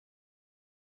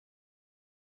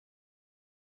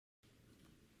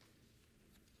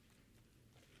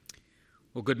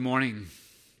Well, good morning.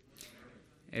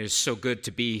 It is so good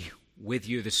to be with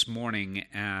you this morning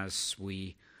as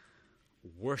we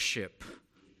worship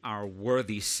our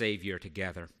worthy Savior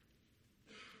together.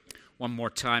 One more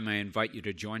time, I invite you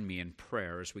to join me in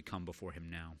prayer as we come before Him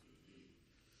now.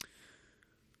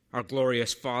 Our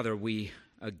glorious Father, we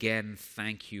again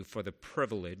thank you for the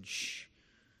privilege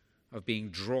of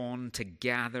being drawn to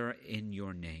gather in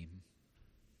your name.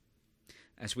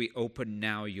 As we open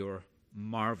now your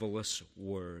marvelous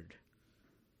word,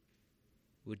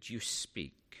 would you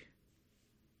speak,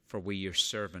 for we, your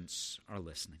servants, are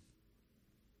listening.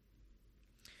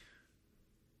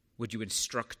 Would you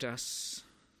instruct us,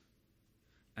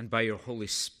 and by your Holy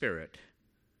Spirit,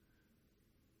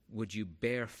 would you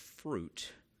bear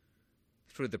fruit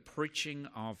through the preaching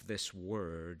of this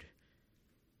word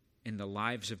in the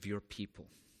lives of your people,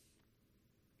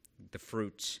 the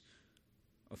fruit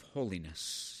of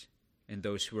holiness in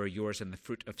those who are yours, and the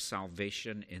fruit of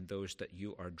salvation in those that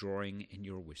you are drawing in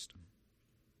your wisdom.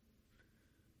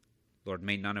 Lord,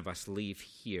 may none of us leave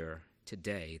here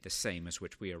today the same as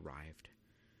which we arrived,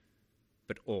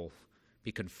 but all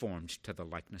be conformed to the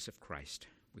likeness of Christ,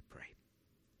 we pray.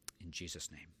 In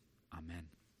Jesus' name, amen.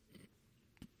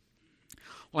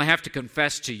 Well, I have to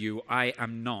confess to you, I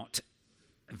am not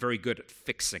very good at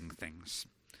fixing things.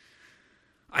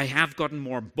 I have gotten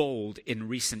more bold in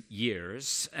recent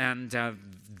years, and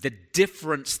the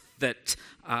difference that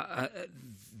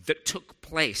took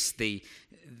place, the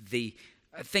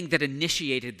thing that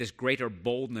initiated this greater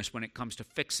boldness when it comes to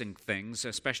fixing things,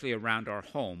 especially around our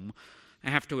home,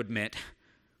 I have to admit,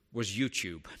 was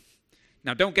YouTube.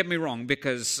 Now, don't get me wrong,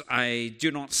 because I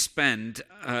do not spend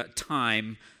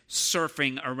time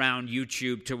surfing around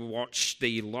YouTube to watch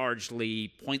the largely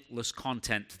pointless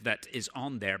content that is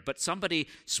on there, but somebody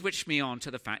switched me on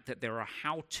to the fact that there are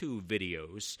how-to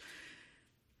videos,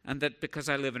 and that because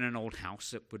I live in an old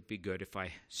house, it would be good if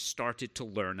I started to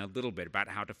learn a little bit about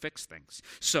how to fix things.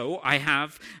 So I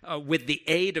have, with the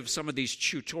aid of some of these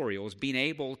tutorials, been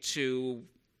able to,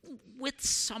 with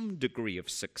some degree of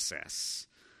success,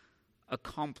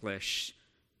 accomplish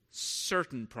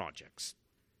certain projects.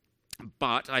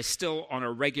 But I still, on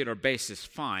a regular basis,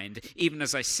 find, even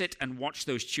as I sit and watch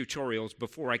those tutorials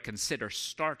before I consider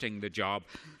starting the job,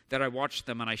 that I watch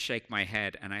them and I shake my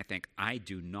head and I think, I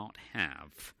do not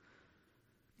have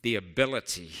the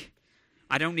ability.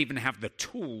 I don't even have the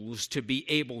tools to be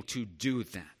able to do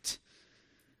that.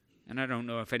 And I don't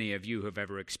know if any of you have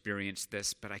ever experienced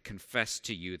this, but I confess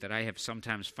to you that I have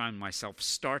sometimes found myself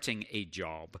starting a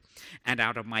job, and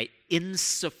out of my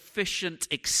insufficient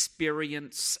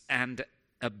experience and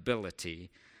ability,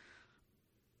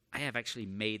 I have actually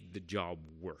made the job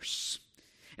worse.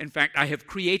 In fact, I have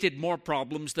created more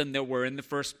problems than there were in the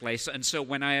first place, and so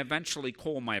when I eventually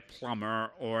call my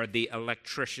plumber or the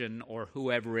electrician or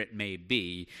whoever it may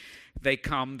be, they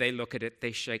come, they look at it,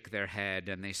 they shake their head,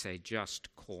 and they say,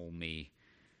 just call me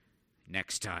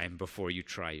next time before you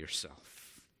try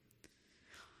yourself.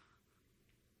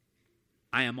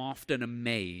 I am often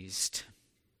amazed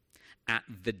at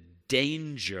the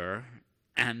danger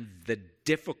and the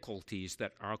difficulties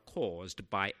that are caused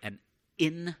by an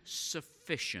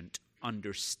insufficient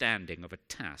understanding of a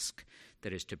task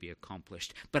that is to be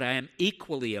accomplished. But I am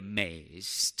equally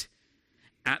amazed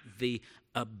at the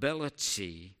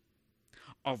ability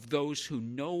of those who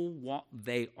know what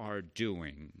they are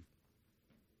doing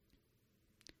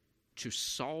to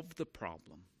solve the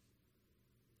problem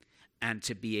and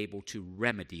to be able to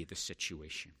remedy the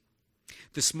situation.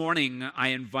 This morning, I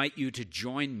invite you to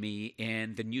join me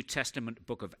in the New Testament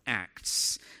book of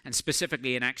Acts, and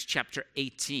specifically in Acts chapter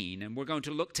 18, and we're going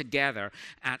to look together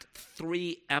at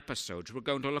 3 episodes. We're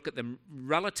going to look at them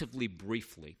relatively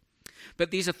briefly.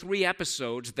 But these are 3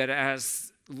 episodes that,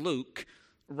 as Luke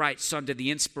writes under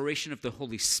the inspiration of the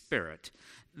Holy Spirit,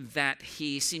 that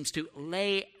he seems to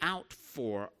lay out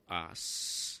for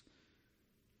us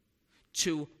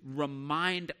to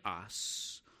remind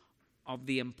us of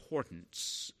the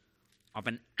importance of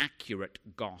an accurate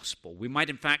gospel. We might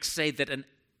in fact say that an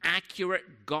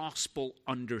accurate gospel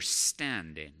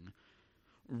understanding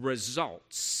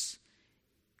results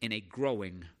in a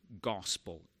growing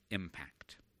gospel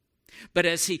impact. But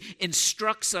as he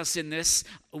instructs us in this,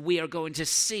 we are going to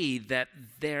see that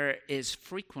there is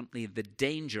frequently the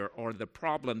danger or the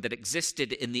problem that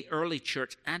existed in the early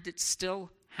church, and it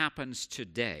still happens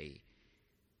today,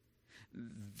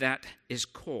 that is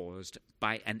caused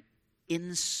by an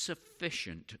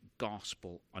insufficient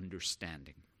gospel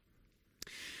understanding.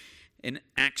 In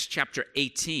Acts chapter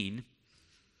 18,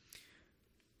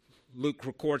 Luke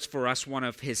records for us one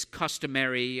of his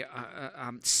customary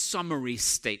summary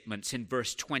statements. In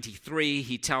verse 23,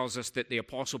 he tells us that the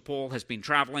Apostle Paul has been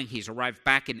traveling. He's arrived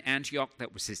back in Antioch.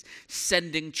 That was his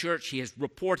sending church. He has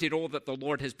reported all that the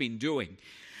Lord has been doing.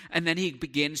 And then he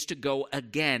begins to go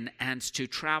again and to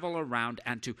travel around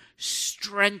and to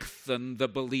strengthen the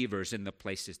believers in the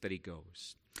places that he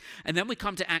goes. And then we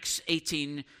come to Acts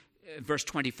 18, verse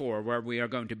 24, where we are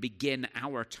going to begin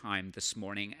our time this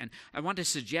morning. And I want to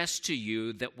suggest to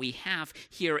you that we have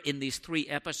here in these 3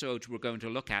 episodes we're going to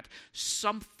look at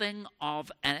something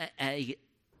of an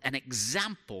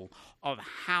example of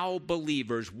how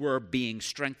believers were being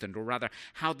strengthened, or rather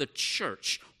how the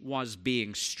church was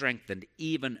being strengthened,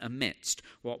 even amidst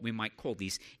what we might call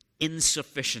these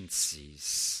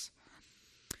insufficiencies.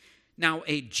 Now,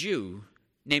 a Jew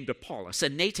named Apollos, a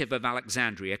native of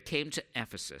Alexandria, came to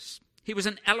Ephesus. He was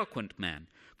an eloquent man,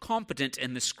 competent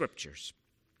in the Scriptures.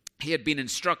 He had been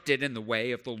instructed in the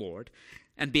way of the Lord,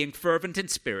 and being fervent in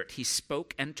spirit, he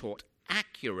spoke and taught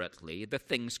accurately the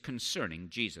things concerning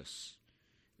Jesus,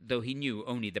 though he knew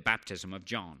only the baptism of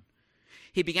John.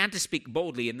 He began to speak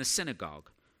boldly in the synagogue,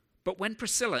 but when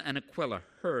Priscilla and Aquila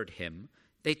heard him,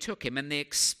 they took him and they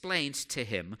explained to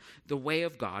him the way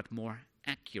of God more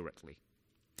accurately.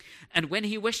 And when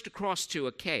he wished to cross to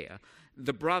Achaia,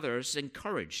 the brothers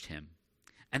encouraged him,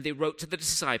 and they wrote to the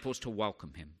disciples to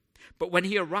welcome him. But when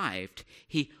he arrived,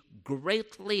 he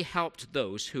greatly helped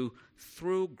those who,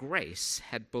 through grace,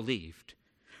 had believed.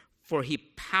 For he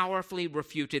powerfully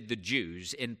refuted the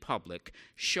Jews in public,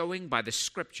 showing by the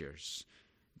Scriptures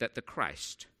that the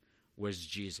Christ was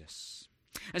Jesus.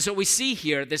 And so we see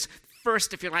here this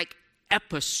first, if you like,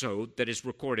 episode that is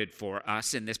recorded for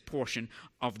us in this portion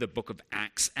of the book of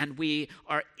Acts, and we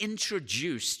are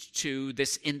introduced to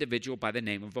this individual by the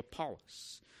name of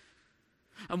Apollos.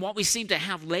 And what we seem to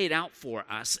have laid out for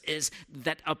us is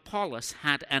that Apollos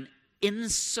had an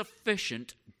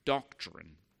insufficient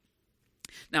doctrine.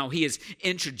 Now, he is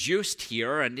introduced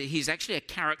here, and he's actually a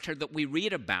character that we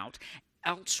read about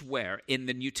elsewhere in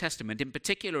the New Testament, in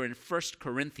particular in 1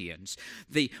 Corinthians.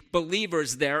 The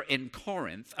believers there in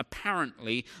Corinth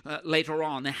apparently later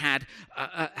on had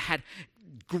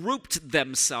grouped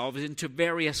themselves into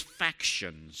various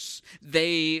factions.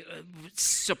 They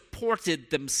supported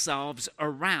themselves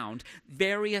around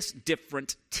various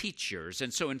different teachers.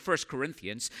 And so in 1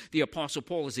 Corinthians, the Apostle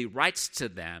Paul, as he writes to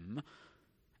them,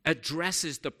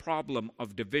 addresses the problem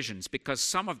of divisions, because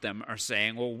some of them are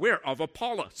saying, well, we're of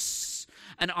Apollos.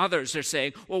 And others are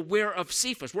saying, well, we're of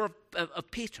Cephas, we're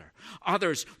of Peter.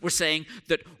 Others were saying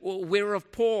that, well, we're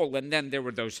of Paul. And then there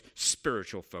were those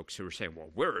spiritual folks who were saying,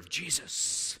 well, we're of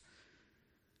Jesus.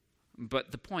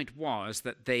 But the point was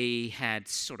that they had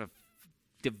sort of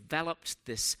developed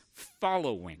this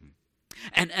following.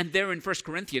 And there in 1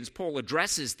 Corinthians, Paul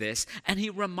addresses this, and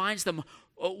he reminds them,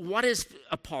 what is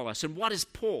Apollos and what is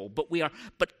Paul? But we are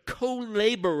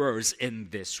co-laborers in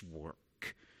this work.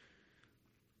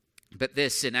 But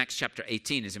this, in Acts chapter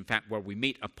 18, is in fact where we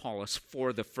meet Apollos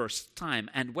for the first time.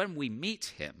 And when we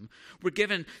meet him, we're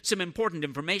given some important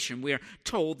information. We are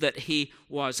told that he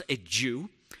was a Jew.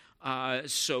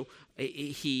 So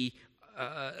he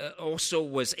also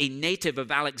was a native of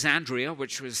Alexandria,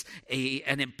 which was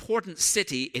an important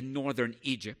city in northern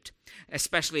Egypt.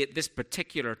 Especially at this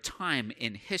particular time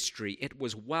in history, it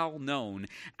was well known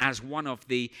as one of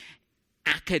the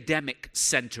academic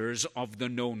centers of the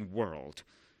known world.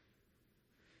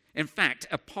 In fact,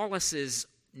 Apollos'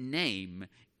 name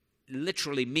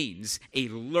literally means a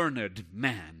learned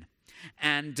man.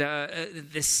 And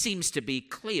this seems to be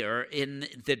clear in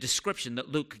the description that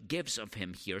Luke gives of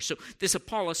him here. So this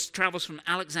Apollos travels from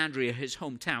Alexandria, his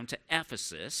hometown, to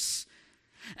Ephesus.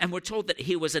 And we're told that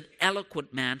he was an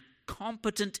eloquent man,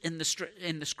 competent in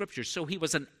the Scriptures. So he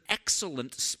was an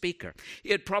excellent speaker. He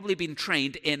had probably been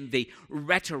trained in the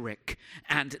rhetoric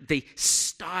and the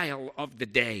style of the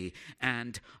day,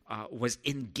 and was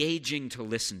engaging to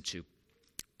listen to.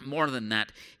 More than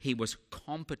that, he was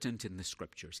competent in the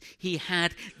Scriptures. He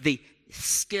had the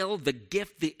skill, the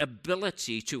gift, the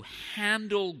ability to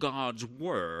handle God's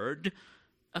word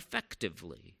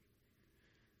effectively.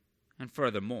 And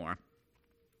furthermore,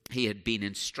 he had been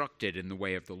instructed in the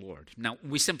way of the Lord. Now,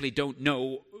 we simply don't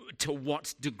know to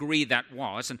what degree that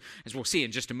was, and as we'll see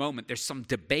in just a moment, there's some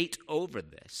debate over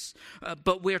this.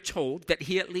 But we're told that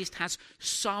he at least has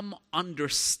some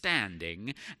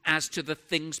understanding as to the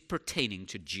things pertaining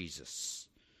to Jesus.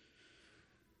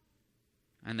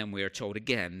 And then we are told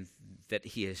again that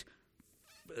he is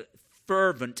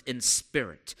fervent in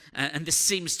spirit. And this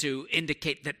seems to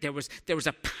indicate that there was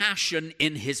a passion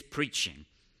in his preaching.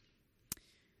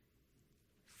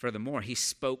 Furthermore, he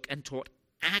spoke and taught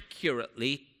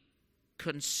accurately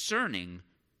concerning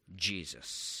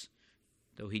Jesus,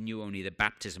 though he knew only the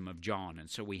baptism of John. And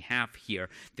so we have here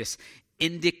this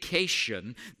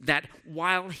indication that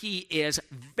while he is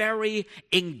very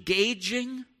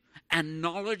engaging and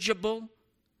knowledgeable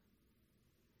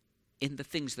in the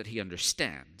things that he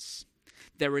understands,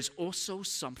 there is also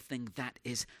something that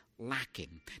is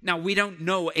lacking. Now, we don't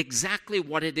know exactly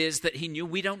what it is that he knew.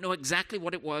 We don't know exactly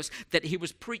what it was that he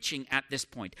was preaching at this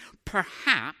point.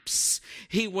 Perhaps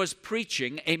he was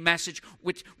preaching a message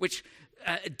which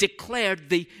declared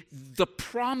the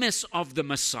promise of the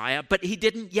Messiah, but he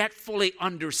didn't yet fully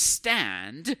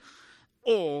understand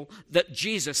all that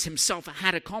Jesus himself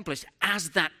had accomplished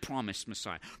as that promised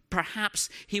Messiah. Perhaps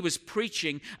he was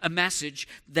preaching a message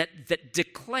that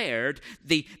declared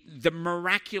the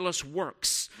miraculous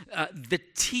works, the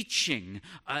teaching,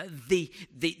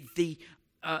 the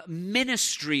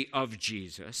ministry of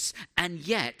Jesus, and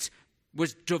yet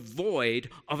was devoid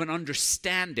of an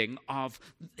understanding of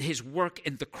his work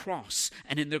in the cross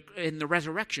and in the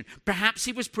resurrection. Perhaps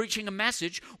he was preaching a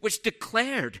message which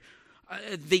declared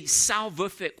the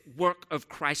salvific work of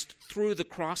Christ through the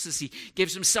cross as he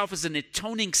gives himself as an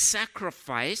atoning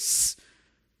sacrifice,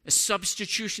 a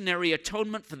substitutionary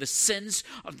atonement for the sins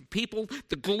of the people,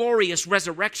 the glorious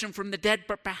resurrection from the dead.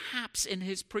 But perhaps in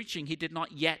his preaching he did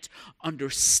not yet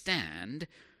understand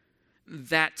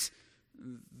that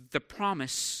the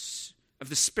promise of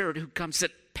the Spirit who comes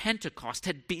at Pentecost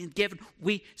had been given.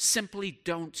 We simply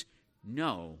don't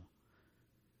know.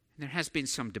 There has been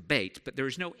some debate, but there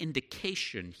is no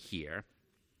indication here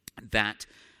that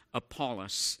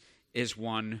Apollos is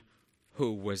one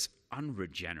who was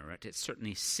unregenerate. It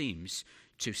certainly seems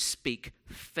to speak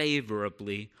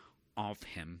favorably of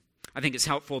him. I think it's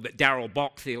helpful that Darrell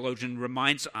Bock, theologian,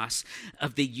 reminds us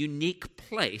of the unique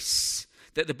place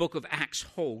that the book of Acts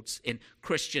holds in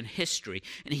Christian history.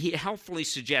 And he helpfully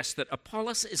suggests that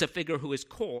Apollos is a figure who is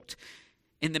caught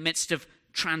in the midst of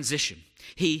transition.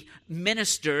 He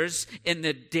ministers in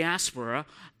the diaspora,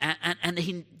 and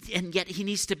yet he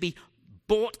needs to be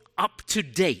brought up to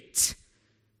date.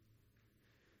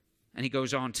 And he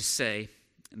goes on to say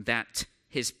that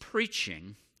his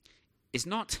preaching is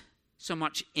not so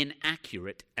much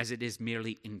inaccurate as it is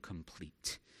merely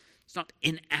incomplete. It's not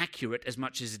inaccurate as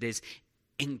much as it is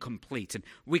incomplete. And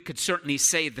we could certainly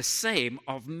say the same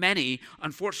of many,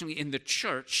 unfortunately, in the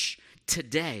church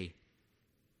today.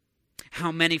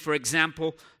 How many, for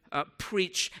example,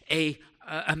 preach a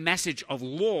message of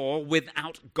law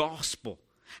without gospel?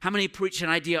 How many preach an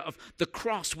idea of the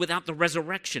cross without the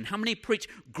resurrection? How many preach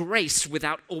grace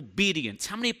without obedience?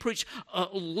 How many preach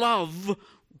love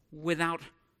without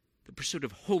the pursuit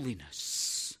of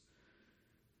holiness?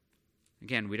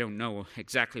 Again, we don't know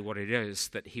exactly what it is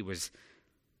that he was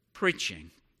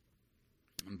preaching,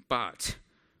 but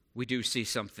we do see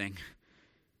something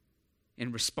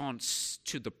in response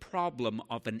to the problem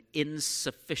of an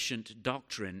insufficient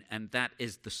doctrine, and that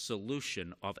is the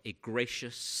solution of a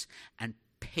gracious and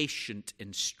patient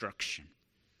instruction.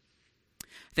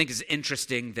 I think it's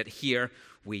interesting that here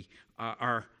we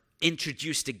are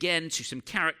introduced again to some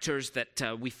characters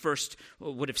that we first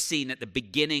would have seen at the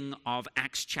beginning of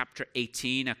Acts chapter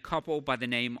 18, a couple by the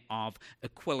name of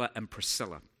Aquila and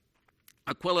Priscilla.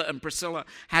 Aquila and Priscilla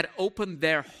had opened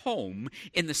their home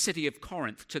in the city of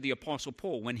Corinth to the Apostle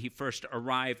Paul when he first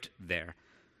arrived there.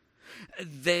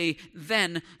 They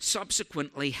then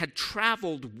subsequently had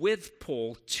traveled with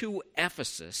Paul to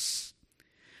Ephesus.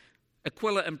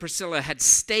 Aquila and Priscilla had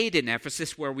stayed in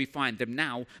Ephesus where we find them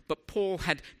now, but Paul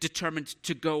had determined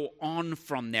to go on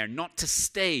from there, not to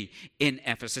stay in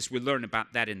Ephesus. We learn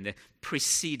about that in the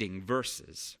preceding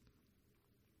verses.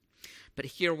 But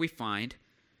here we find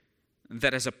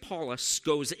that as Apollos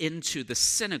goes into the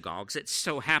synagogues, it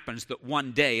so happens that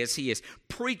one day as he is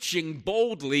preaching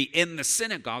boldly in the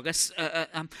synagogue,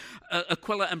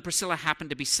 Aquila and Priscilla happen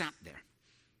to be sat there.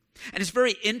 And it's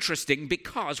very interesting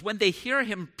because when they hear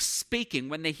him speaking,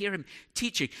 when they hear him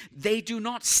teaching, they do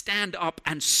not stand up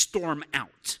and storm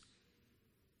out.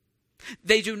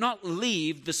 They do not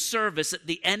leave the service at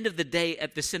the end of the day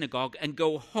at the synagogue and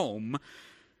go home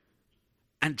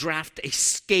and draft a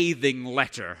scathing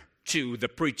letter to the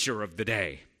preacher of the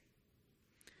day.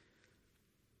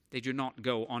 They do not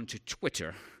go onto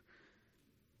Twitter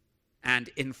and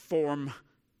inform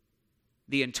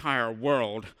the entire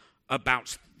world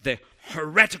about the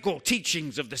heretical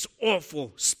teachings of this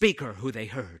awful speaker who they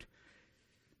heard.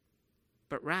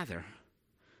 But rather,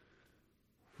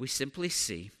 we simply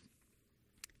see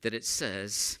that it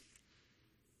says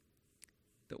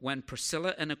that when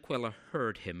Priscilla and Aquila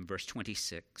heard him, verse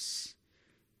 26,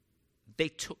 they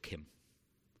took him.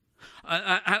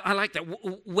 I like that.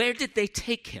 Where did they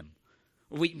take him?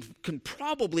 We can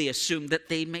probably assume that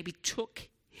they maybe took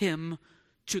him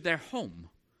to their home.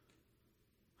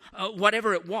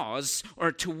 Whatever it was,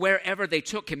 or to wherever they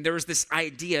took him, there was this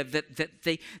idea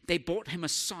that they brought him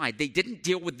aside. They didn't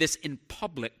deal with this in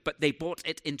public, but they brought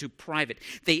it into private.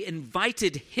 They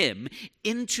invited him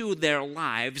into their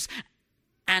lives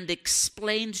and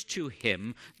explained to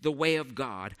him the way of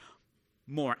God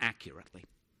more accurately.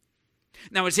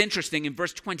 Now, it's interesting, in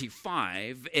verse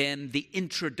 25, in the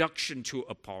introduction to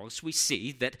Apollos, we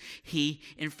see that he,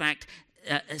 in fact,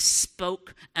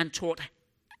 spoke and taught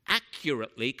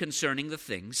accurately concerning the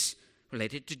things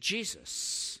related to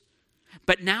Jesus.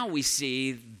 But now we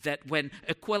see that when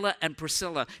Aquila and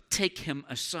Priscilla take him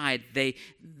aside,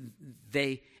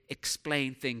 they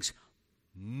explain things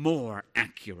more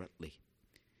accurately.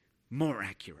 More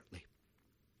accurately.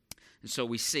 And so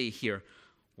we see here,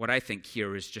 what I think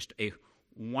here is just a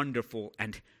wonderful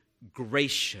and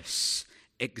gracious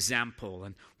example.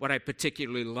 And what I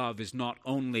particularly love is not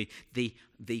only the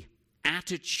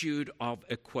attitude of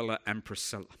Aquila and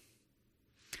Priscilla,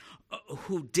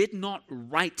 who did not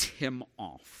write him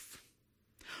off,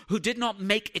 who did not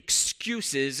make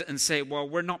excuses and say, well,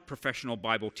 we're not professional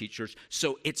Bible teachers,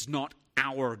 so it's not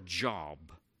our job,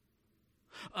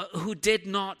 who did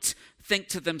not think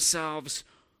to themselves,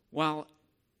 well,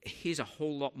 he's a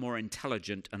whole lot more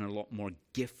intelligent and a lot more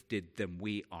gifted than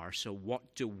we are, so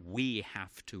what do we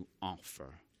have to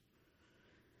offer?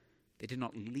 They did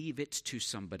not leave it to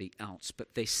somebody else,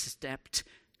 but they stepped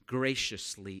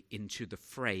graciously into the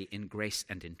fray in grace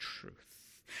and in truth.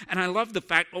 And I love the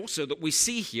fact also that we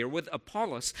see here with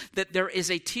Apollos that there is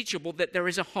a teachable, that there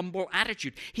is a humble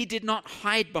attitude. He did not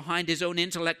hide behind his own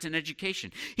intellect and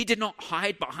education. He did not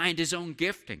hide behind his own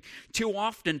gifting. Too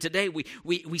often today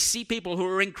we see people who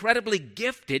are incredibly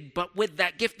gifted, but with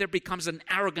that gift there becomes an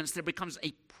arrogance, there becomes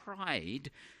a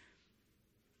pride,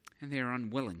 and they are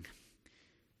unwilling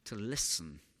to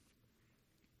listen.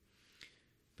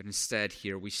 But instead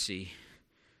here we see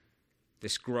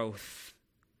this growth,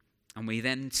 and we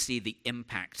then see the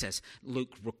impact as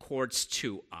Luke records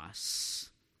to us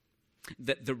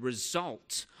that the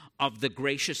result of the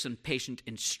gracious and patient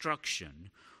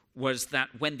instruction was that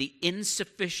when the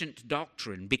insufficient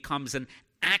doctrine becomes an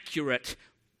accurate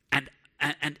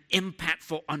and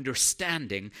impactful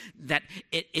understanding, that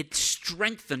it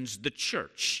strengthens the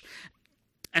church.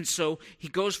 And so he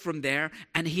goes from there,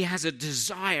 and he has a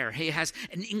desire, he has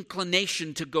an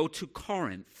inclination to go to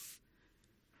Corinth.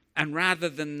 And rather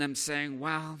than them saying,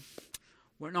 well,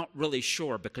 we're not really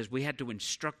sure because we had to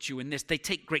instruct you in this, they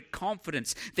take great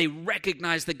confidence. They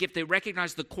recognize the gift, they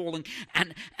recognize the calling,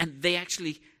 and they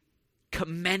actually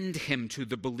commend him to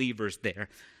the believers there.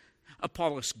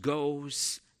 Apollos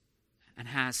goes and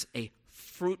has a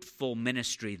fruitful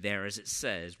ministry there, as it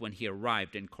says. When he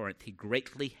arrived in Corinth, he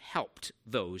greatly helped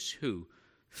those who,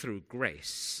 through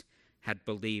grace, had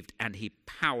believed, and he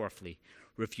powerfully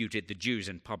refuted the Jews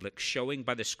in public, showing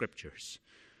by the scriptures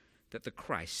that the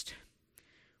Christ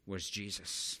was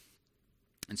Jesus.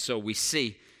 And so we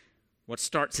see what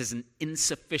starts as an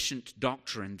insufficient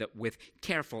doctrine that with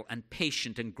careful and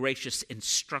patient and gracious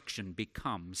instruction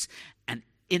becomes an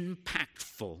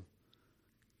impactful,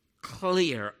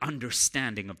 clear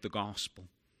understanding of the gospel.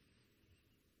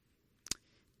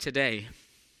 Today,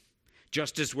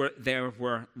 just as there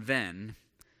were then,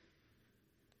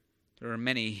 there are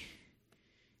many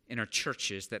in our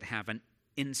churches that have an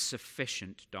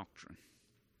insufficient doctrine.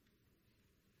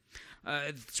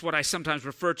 It's what I sometimes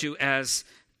refer to as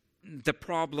the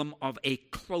problem of a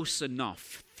close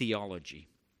enough theology.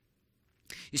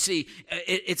 You see,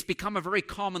 it's become a very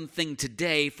common thing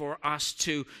today for us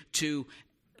to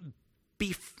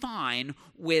be fine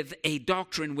with a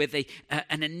doctrine, with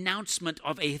an announcement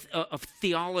of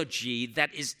theology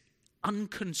that is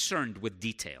unconcerned with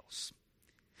details.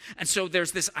 And so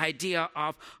there's this idea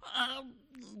of,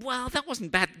 well, that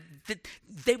wasn't bad.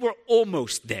 They were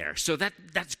almost there, so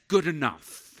that's good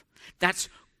enough. That's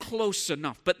close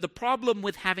enough. But the problem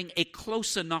with having a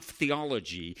close enough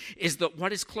theology is that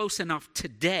what is close enough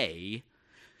today,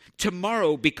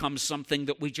 tomorrow becomes something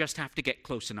that we just have to get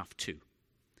close enough to.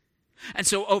 And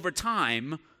so over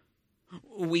time,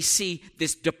 we see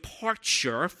this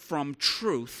departure from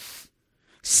truth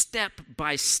step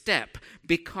by step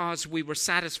because we were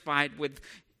satisfied with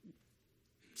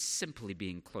simply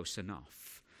being close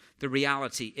enough. The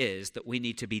reality is that we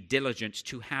need to be diligent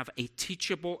to have a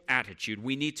teachable attitude.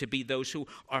 We need to be those who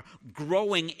are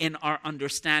growing in our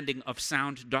understanding of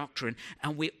sound doctrine,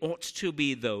 and we ought to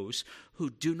be those who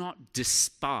do not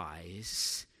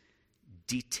despise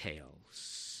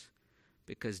details,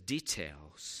 because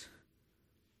details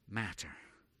matter.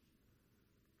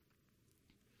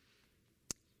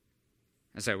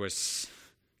 As I was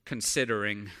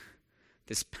considering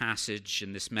this passage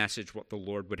and this message, what the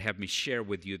Lord would have me share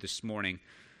with you this morning,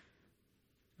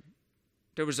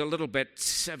 there was a little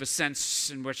bit of a sense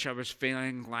in which I was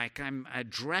feeling like I'm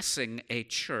addressing a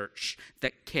church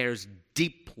that cares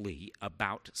deeply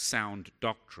about sound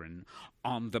doctrine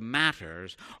on the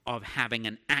matters of having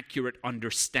an accurate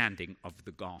understanding of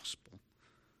the gospel.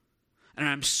 And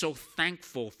I'm so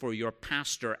thankful for your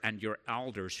pastor and your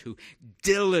elders who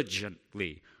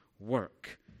diligently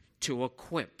work to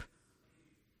equip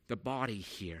the body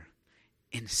here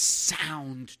in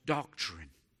sound doctrine.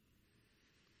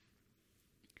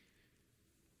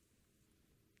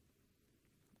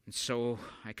 And so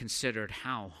I considered,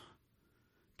 how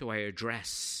do I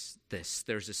address this?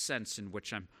 There's a sense in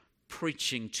which I'm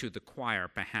preaching to the choir,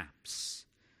 perhaps.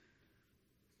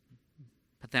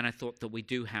 But then I thought that we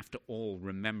do have to all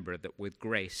remember that with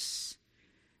grace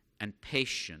and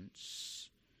patience,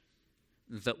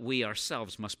 that we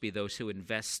ourselves must be those who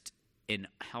invest in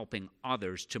helping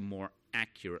others to more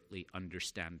accurately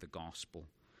understand the gospel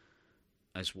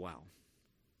as well.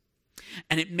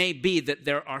 And it may be that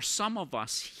there are some of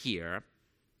us here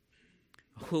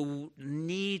who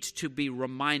need to be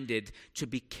reminded to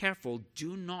be careful.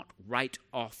 Do not write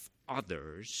off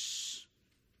others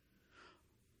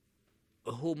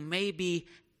who maybe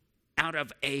out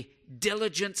of a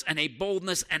diligence and a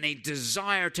boldness and a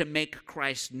desire to make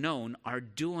Christ known are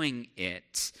doing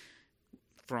it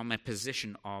from a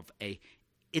position of a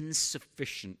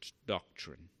insufficient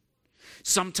doctrine.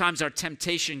 Sometimes our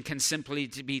temptation can simply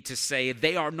be to say,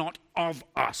 they are not of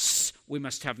us. We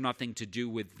must have nothing to do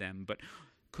with them. But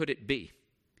could it be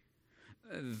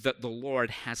that the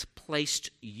Lord has placed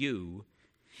you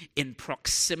in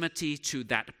proximity to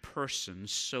that person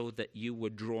so that you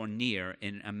would draw near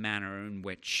in a manner in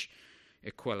which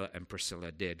Aquila and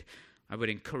Priscilla did? I would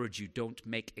encourage you, don't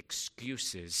make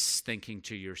excuses thinking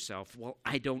to yourself, well,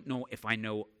 I don't know if I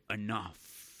know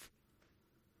enough.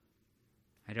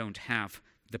 I don't have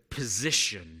the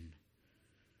position.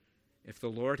 If the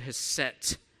Lord has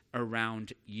set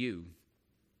around you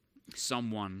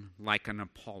someone like an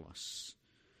Apollos,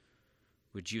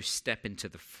 would you step into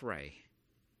the fray?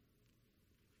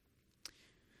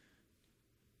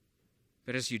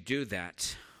 But as you do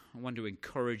that, I want to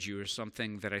encourage you with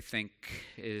something that I think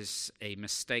is a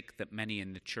mistake that many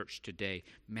in the church today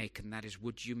make, and that is,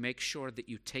 would you make sure that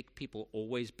you take people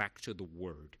always back to the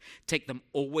Word? Take them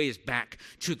always back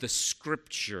to the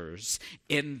Scriptures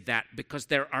in that, because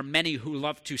there are many who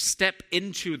love to step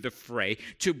into the fray,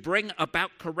 to bring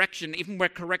about correction, even where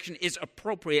correction is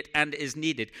appropriate and is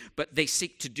needed, but they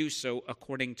seek to do so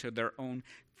according to their own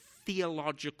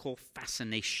theological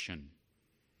fascination.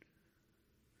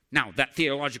 Now, that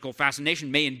theological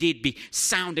fascination may indeed be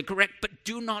sound and correct, but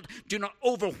do not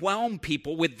overwhelm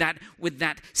people with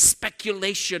that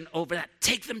speculation over that.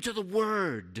 Take them to the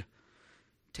Word.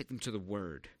 Take them to the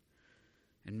Word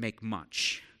and make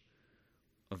much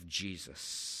of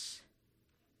Jesus.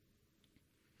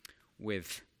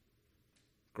 With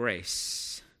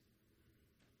grace,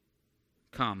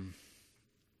 come,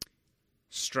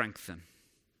 strengthen.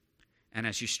 And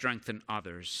as you strengthen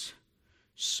others,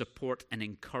 support and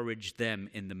encourage them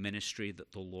in the ministry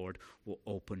that the Lord will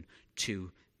open to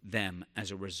them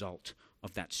as a result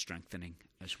of that strengthening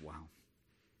as well.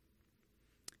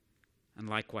 And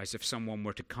likewise, if someone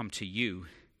were to come to you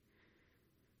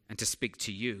and to speak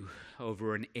to you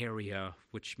over an area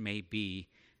which may be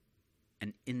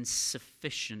an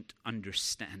insufficient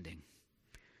understanding,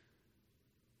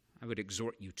 I would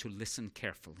exhort you to listen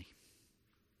carefully,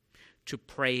 to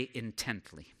pray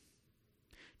intently,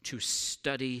 to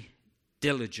study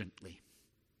diligently,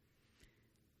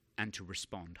 and to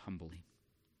respond humbly.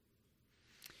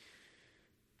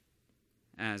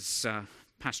 As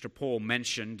Pastor Paul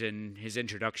mentioned in his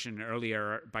introduction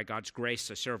earlier, by God's grace,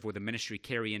 I serve with a ministry,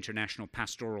 Carey International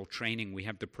Pastoral Training. We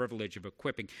have the privilege of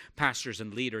equipping pastors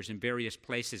and leaders in various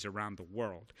places around the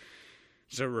world.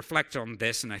 So reflect on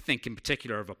this, and I think in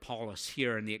particular of Apollos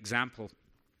here in the example.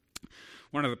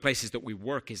 One of the places that we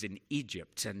work is in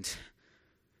Egypt, and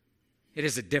it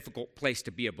is a difficult place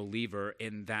to be a believer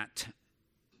in that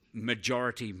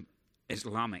majority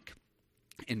Islamic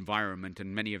environment,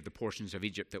 and many of the portions of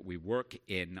Egypt that we work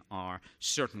in are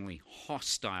certainly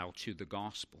hostile to the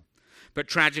gospel. But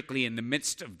tragically, in the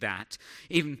midst of that,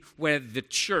 even where the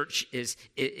church is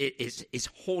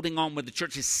holding on, where the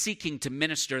church is seeking to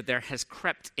minister, there has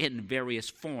crept in various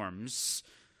forms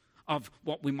of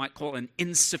what we might call an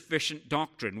insufficient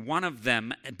doctrine. One of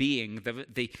them being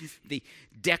the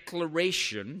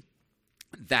declaration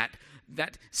that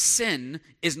that sin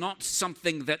is not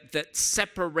something that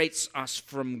separates us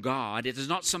from God. It is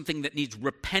not something that needs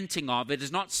repenting of. It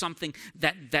is not something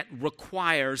that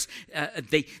requires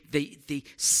the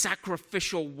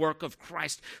sacrificial work of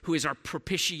Christ, who is our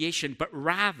propitiation, but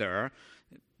rather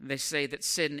they say that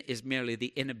sin is merely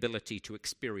the inability to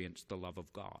experience the love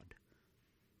of God.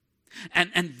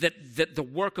 And that the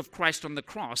work of Christ on the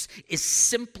cross is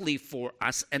simply for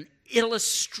us an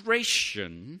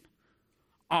illustration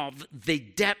of the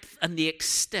depth and the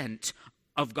extent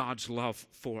of God's love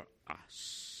for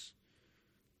us.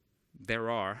 There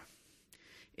are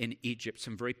in Egypt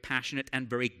some very passionate and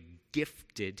very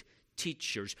gifted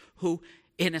teachers who,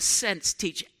 in a sense,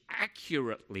 teach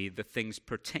accurately the things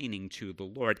pertaining to the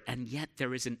Lord, and yet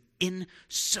there is an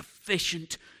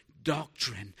insufficient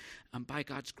doctrine. And by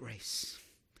God's grace,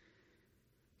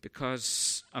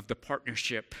 because of the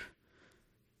partnership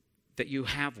that you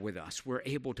have with us, we're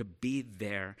able to be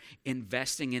there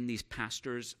investing in these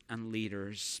pastors and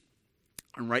leaders.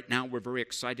 And right now we're very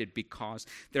excited because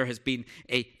there has been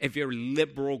a very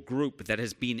liberal group that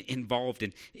has been involved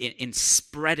in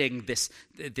spreading this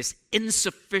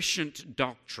insufficient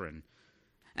doctrine,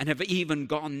 and have even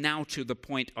gone now to the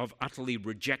point of utterly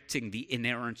rejecting the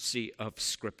inerrancy of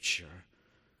Scripture.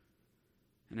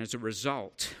 And as a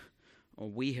result,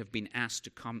 we have been asked to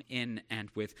come in and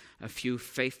with a few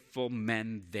faithful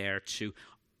men there to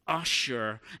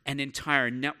usher an entire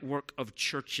network of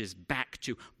churches back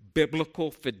to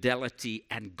biblical fidelity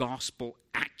and gospel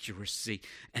accuracy.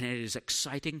 And it is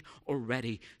exciting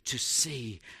already to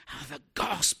see how the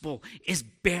gospel is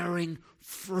bearing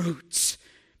fruits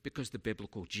because the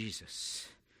biblical Jesus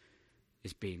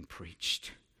is being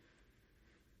preached.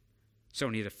 It's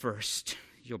only the first.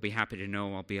 You'll be happy to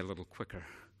know I'll be a little quicker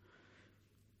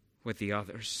with the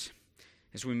others.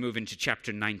 As we move into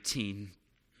chapter 19,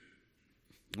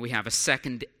 we have a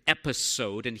second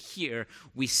episode, and here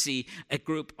we see a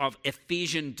group of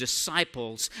Ephesian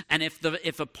disciples. And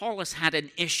if Apollos had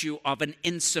an issue of an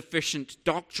insufficient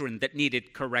doctrine that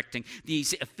needed correcting,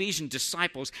 these Ephesian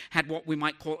disciples had what we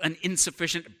might call an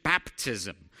insufficient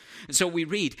baptism. And so we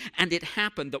read, "And it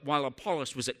happened that while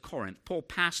Apollos was at Corinth, Paul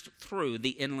passed through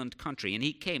the inland country, and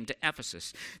he came to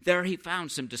Ephesus. There he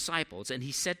found some disciples, and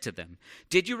he said to them,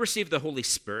 'Did you receive the Holy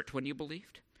Spirit when you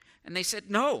believed?' And they said,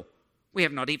 'No, we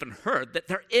have not even heard that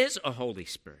there is a Holy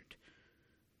Spirit.'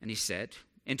 And he said,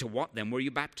 'Into what then were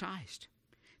you baptized?'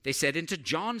 They said, 'Into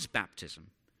John's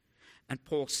baptism.' And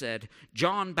Paul said,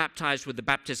 'John baptized with the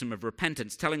baptism of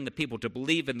repentance, telling the people to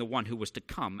believe in the one who was to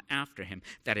come after him,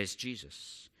 that is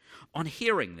Jesus.' On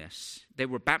hearing this, they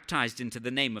were baptized into the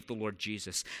name of the Lord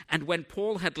Jesus. And when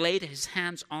Paul had laid his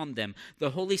hands on them,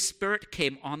 the Holy Spirit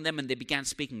came on them, and they began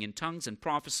speaking in tongues and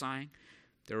prophesying.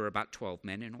 There were about 12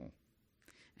 men in all.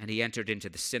 And he entered into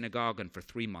the synagogue, and for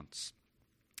 3 months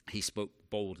he spoke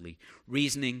boldly,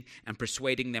 reasoning and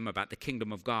persuading them about the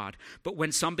kingdom of God. But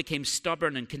when some became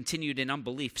stubborn and continued in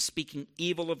unbelief, speaking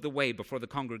evil of the way before the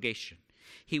congregation,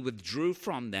 he withdrew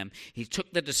from them. He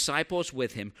took the disciples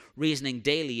with him, reasoning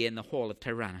daily in the hall of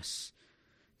Tyrannus.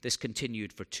 This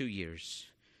continued for 2 years,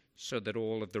 so that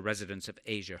all of the residents of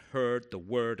Asia heard the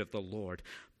word of the Lord,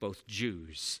 both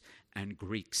Jews and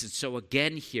Greeks. And so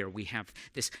again here we have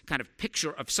this kind of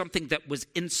picture of something that was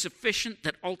insufficient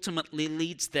that ultimately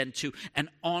leads then to an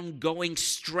ongoing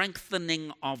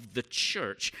strengthening of the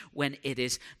church when it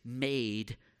is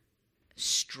made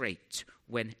straight,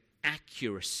 when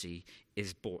accuracy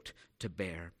is brought to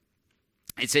bear.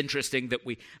 It's interesting that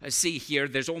we see here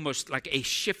there's almost like a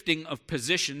shifting of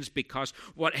positions, because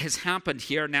what has happened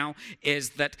here now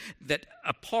is that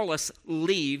Apollos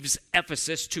leaves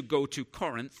Ephesus to go to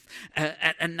Corinth,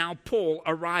 and now Paul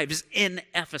arrives in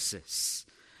Ephesus.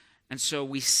 And so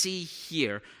we see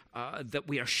here that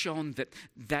we are shown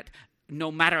that no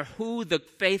matter who the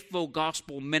faithful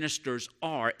gospel ministers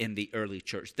are in the early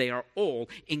church, they are all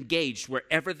engaged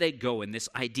wherever they go in this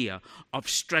idea of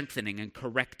strengthening and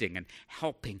correcting and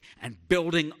helping and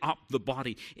building up the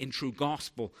body in true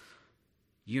gospel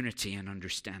unity and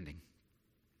understanding.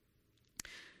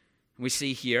 We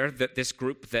see here that this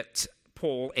group that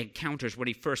Paul encounters when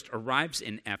he first arrives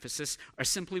in Ephesus are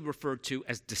simply referred to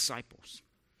as disciples.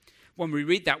 When we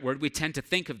read that word, we tend to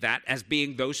think of that as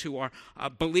being those who are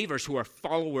believers, who are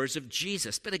followers of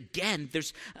Jesus. But again,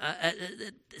 there's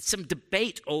some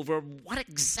debate over what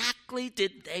exactly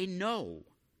did they know.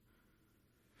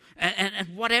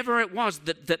 And whatever it was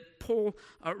that Paul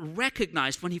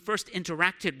recognized when he first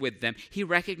interacted with them, he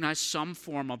recognized some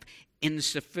form of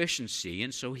insufficiency.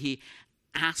 And so he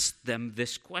asked them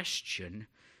this question: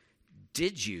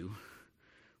 did you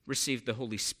receive the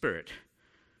Holy Spirit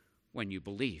when you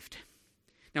believed?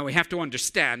 Now, we have to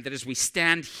understand that as we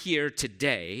stand here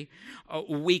today,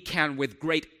 we can, with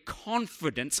great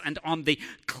confidence and on the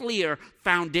clear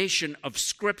foundation of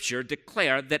Scripture,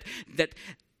 declare that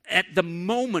at the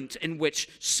moment in which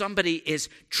somebody is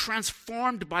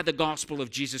transformed by the gospel of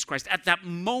Jesus Christ, at that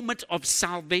moment of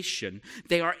salvation,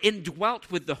 they are indwelt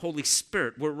with the Holy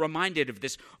Spirit. We're reminded of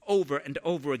this over and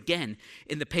over again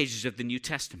in the pages of the New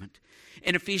Testament.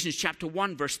 In Ephesians chapter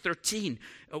 1, verse 13,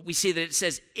 we see that it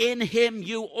says, "In him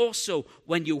you also,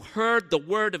 when you heard the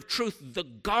word of truth, the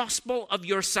gospel of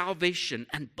your salvation,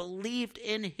 and believed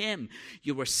in him,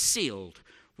 you were sealed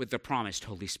with the promised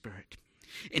Holy Spirit."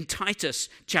 In Titus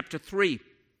chapter 3,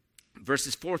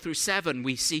 verses 4 through 7,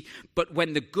 we see, "But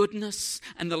when the goodness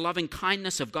and the loving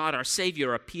kindness of God our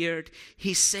Savior appeared,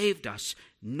 he saved us,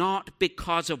 not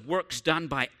because of works done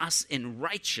by us in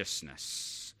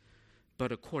righteousness,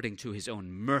 but according to his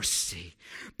own mercy,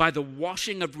 by the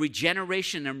washing of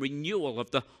regeneration and renewal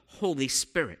of the Holy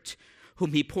Spirit,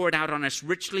 whom he poured out on us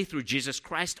richly through Jesus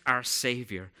Christ our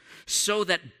Savior, so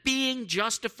that being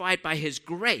justified by his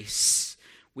grace,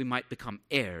 we might become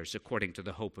heirs according to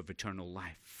the hope of eternal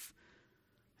life."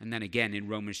 And then again in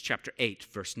Romans chapter 8,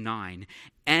 verse 9,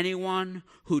 "Anyone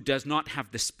who does not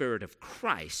have the Spirit of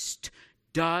Christ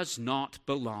does not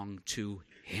belong to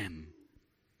him."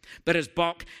 But as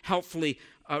Bach helpfully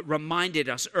reminded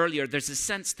us earlier, there's a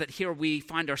sense that here we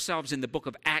find ourselves in the book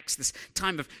of Acts, this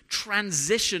time of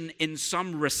transition in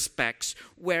some respects,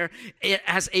 where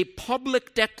as a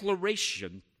public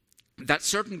declaration that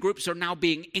certain groups are now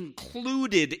being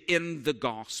included in the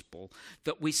gospel,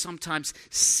 that we sometimes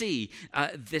see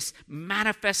this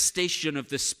manifestation of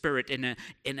the Spirit in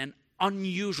an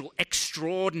unusual,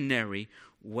 extraordinary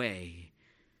way.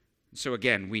 So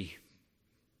again, we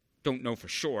don't know for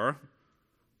sure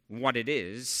what it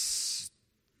is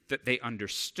that they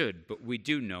understood, but we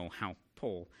do know how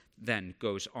Paul then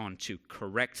goes on to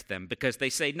correct them, because they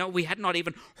say, "No, we had not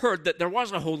even heard that there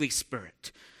was a Holy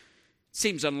Spirit." It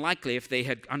seems unlikely, if they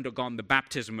had undergone the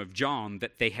baptism of John,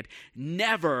 that they had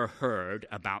never heard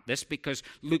about this, because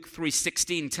Luke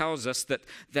 3:16 tells us that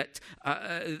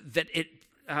it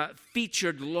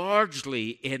featured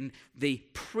largely in the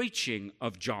preaching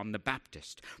of John the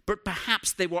Baptist. But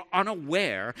perhaps they were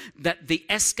unaware that the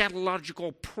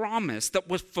eschatological promise that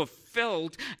was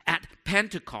fulfilled at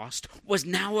Pentecost was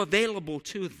now available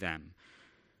to them.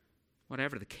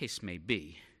 Whatever the case may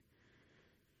be,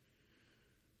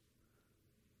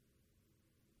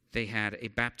 they had a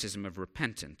baptism of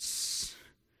repentance,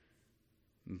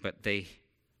 but they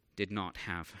did not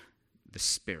have the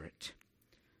Spirit.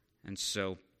 And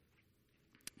so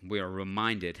we are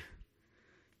reminded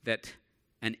that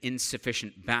an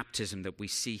insufficient baptism that we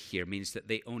see here means that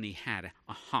they only had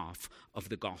a half of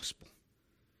the gospel.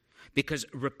 Because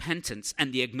repentance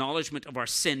and the acknowledgement of our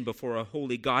sin before a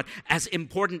holy God, as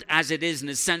important as it is and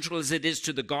essential as it is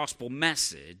to the gospel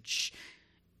message,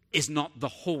 is not the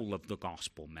whole of the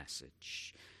gospel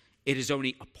message. It is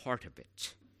only a part of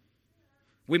it.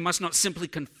 We must not simply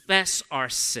confess our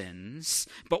sins,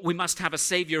 but we must have a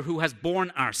Savior who has borne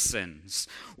our sins.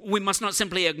 We must not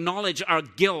simply acknowledge our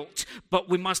guilt, but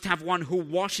we must have one who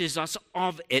washes us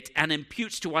of it and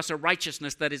imputes to us a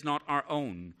righteousness that is not our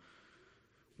own.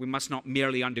 We must not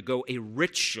merely undergo a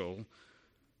ritual,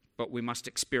 but we must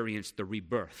experience the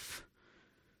rebirth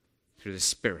through the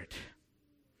Spirit.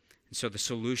 And so the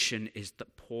solution is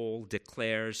that Paul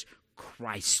declares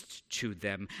Christ to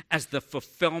them as the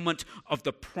fulfillment of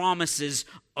the promises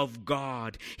of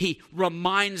God. He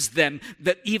reminds them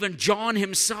that even John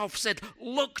himself said,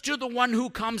 "Look to the one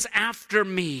who comes after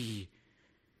me."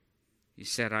 He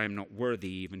said, "I am not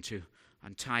worthy even to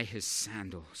untie his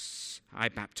sandals. I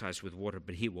baptize with water,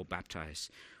 but he will baptize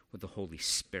with the Holy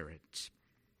Spirit."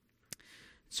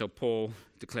 So Paul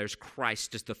declares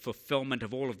Christ as the fulfillment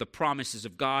of all of the promises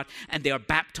of God, and they are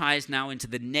baptized now into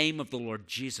the name of the Lord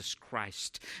Jesus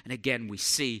Christ. And again, we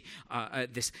see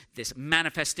this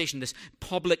manifestation, this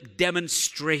public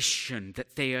demonstration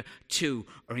that they too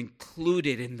are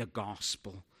included in the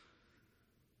gospel.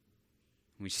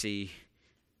 We see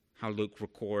how Luke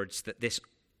records that this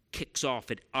kicks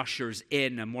off, it ushers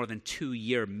in a more than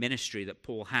 2-year ministry that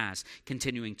Paul has,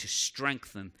 continuing to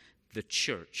strengthen the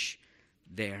church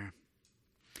there.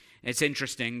 It's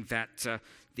interesting that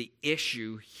the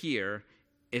issue here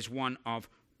is one of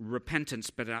repentance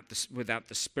but without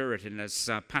the Spirit. And as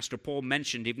Pastor Paul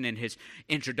mentioned even in his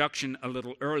introduction a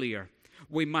little earlier,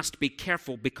 we must be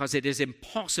careful because it is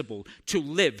impossible to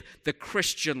live the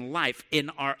Christian life in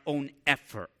our own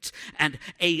effort. And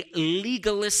a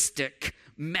legalistic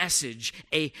message,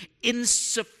 a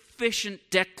insufficient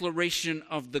declaration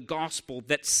of the gospel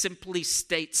that simply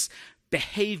states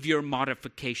behavior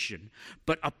modification,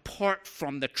 but apart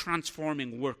from the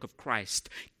transforming work of Christ,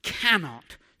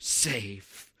 cannot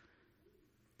save.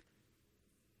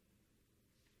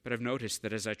 But I've noticed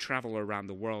that as I travel around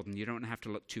the world, and you don't have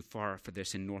to look too far for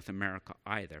this in North America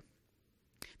either,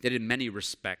 that in many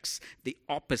respects, the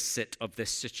opposite of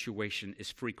this situation is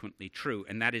frequently true,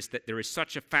 and that is that there is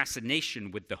such a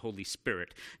fascination with the Holy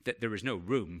Spirit that there is no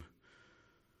room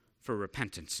for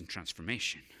repentance and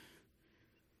transformation.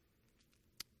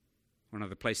 One of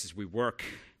the places we work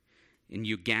in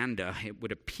Uganda, it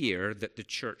would appear that the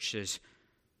church is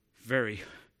very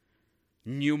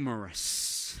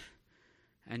numerous.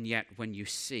 And yet, when you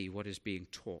see what is being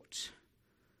taught,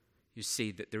 you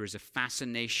see that there is a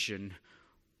fascination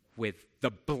with the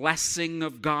blessing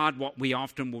of God, what we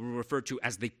often will refer to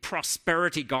as the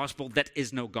prosperity gospel, that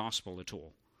is no gospel at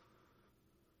all.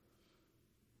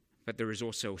 But there is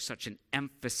also such an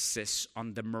emphasis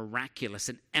on the miraculous,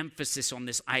 an emphasis on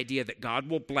this idea that God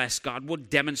will bless, God will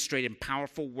demonstrate in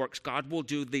powerful works, God will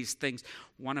do these things.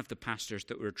 One of the pastors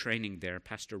that were training there,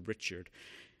 Pastor Richard,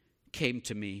 came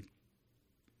to me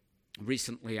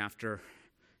recently after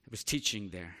I was teaching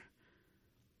there.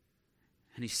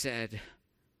 And he said,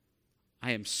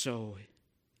 I am so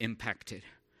impacted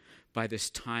by this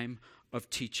time of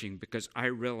teaching because I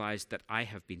realize that I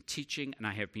have been teaching and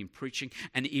I have been preaching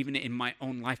and even in my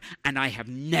own life, and I have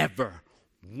never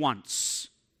once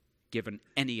given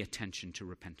any attention to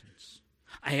repentance.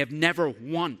 I have never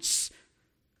once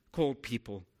called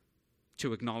people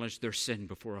to acknowledge their sin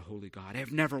before a holy God. I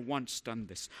have never once done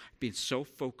this. I've been so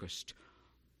focused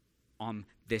on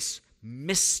this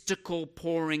mystical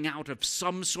pouring out of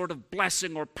some sort of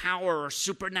blessing or power or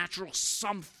supernatural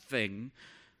something.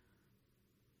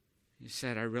 He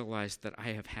said, I realized that I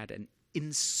have had an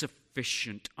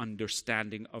insufficient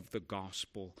understanding of the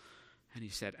gospel. And he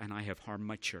said, and I have harmed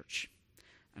my church.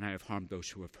 And I have harmed those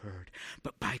who have heard.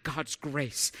 But by God's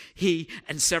grace, he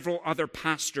and several other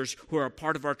pastors who are a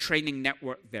part of our training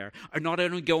network there are not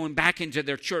only going back into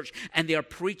their church, and they are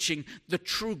preaching the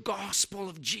true gospel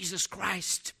of Jesus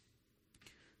Christ.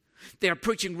 They are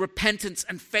preaching repentance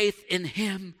and faith in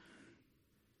him.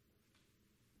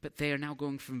 But they are now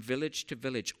going from village to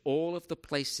village. All of the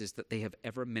places that they have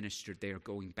ever ministered, they are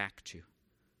going back to.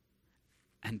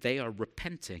 And they are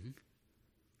repenting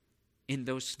in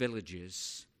those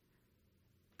villages,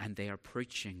 and they are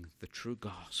preaching the true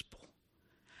gospel.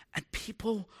 And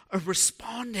people are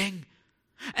responding,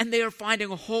 and they are finding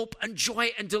hope and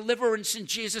joy and deliverance in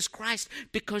Jesus Christ,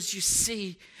 because you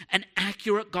see, an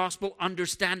accurate gospel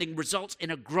understanding results in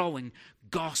a growing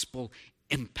gospel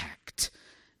impact.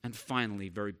 And finally,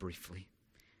 very briefly,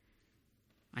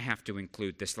 I have to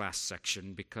include this last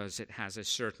section because it has a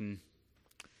certain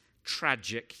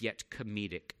tragic yet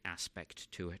comedic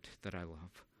aspect to it that I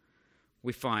love.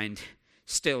 We find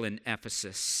still in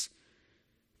Ephesus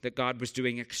that God was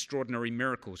doing extraordinary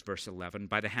miracles, verse 11,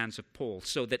 by the hands of Paul,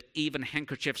 so that even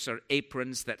handkerchiefs or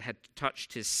aprons that had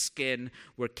touched his skin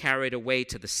were carried away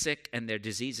to the sick, and their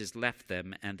diseases left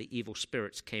them, and the evil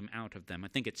spirits came out of them. I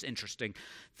think it's interesting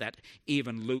that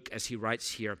even Luke, as he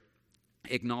writes here,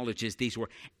 acknowledges these were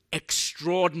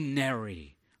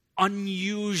extraordinary,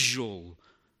 unusual,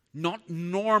 not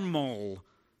normal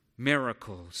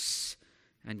miracles,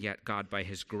 and yet God by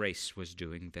his grace was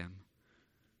doing them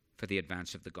for the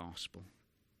advance of the gospel.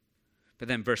 But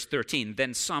then verse 13,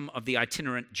 then some of the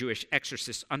itinerant Jewish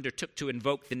exorcists undertook to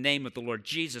invoke the name of the Lord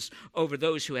Jesus over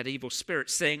those who had evil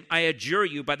spirits, saying, I adjure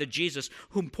you by the Jesus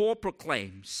whom Paul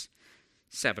proclaims.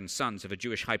 7 sons of a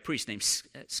Jewish high priest named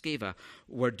Sceva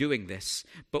were doing this.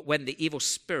 But when the evil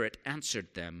spirit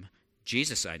answered them,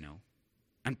 Jesus I know,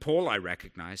 and Paul I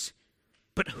recognize,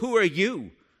 but who are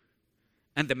you?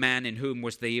 And the man in whom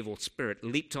was the evil spirit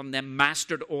leaped on them,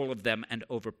 mastered all of them, and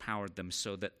overpowered them,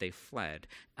 so that they fled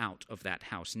out of that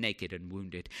house naked and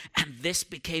wounded. And this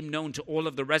became known to all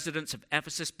of the residents of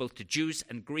Ephesus, both to Jews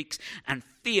and Greeks, and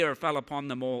fear fell upon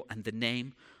them all, and the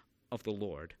name of the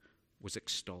Lord was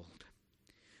extolled.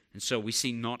 And so we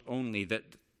see not only that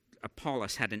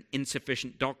Apollos had an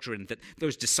insufficient doctrine, that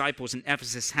those disciples in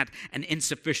Ephesus had an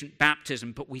insufficient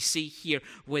baptism, but we see here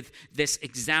with this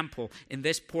example in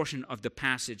this portion of the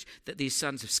passage that these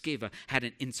sons of Sceva had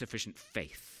an insufficient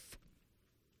faith.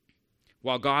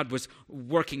 While God was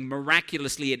working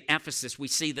miraculously in Ephesus, we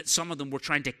see that some of them were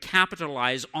trying to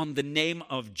capitalize on the name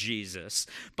of Jesus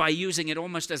by using it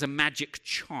almost as a magic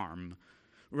charm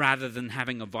rather than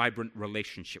having a vibrant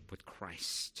relationship with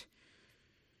Christ.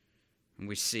 And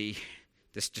we see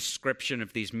this description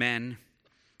of these men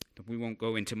that we won't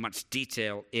go into much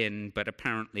detail in, but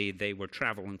apparently they were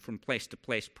traveling from place to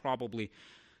place, probably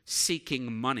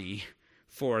seeking money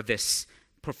for this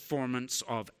performance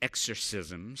of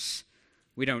exorcisms.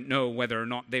 We don't know whether or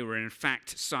not they were in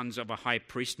fact sons of a high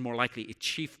priest, more likely a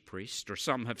chief priest, or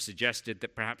some have suggested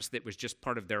that perhaps that was just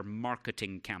part of their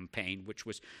marketing campaign, which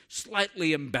was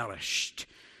slightly embellished.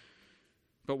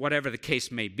 But whatever the case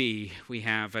may be, we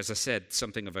have, as I said,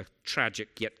 something of a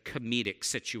tragic yet comedic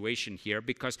situation here,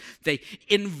 because they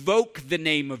invoke the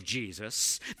name of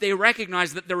Jesus. They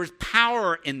recognize that there is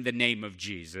power in the name of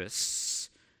Jesus.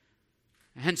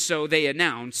 And so they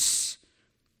announce,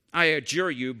 I adjure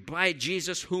you by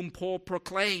Jesus whom Paul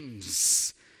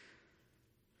proclaims.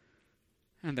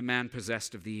 And the man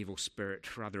possessed of the evil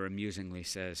spirit rather amusingly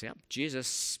says, yep,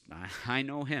 Jesus, I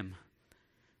know him.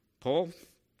 Paul,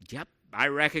 yep, I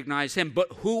recognize him,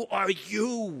 but who are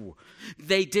you?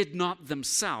 They did not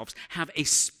themselves have a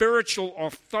spiritual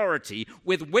authority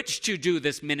with which to do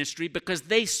this ministry, because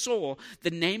they saw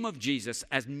the name of Jesus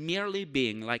as merely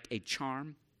being like a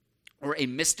charm or a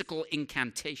mystical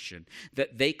incantation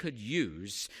that they could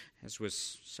use, as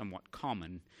was somewhat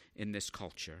common in this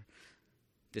culture.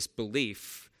 This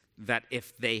belief that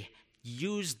if they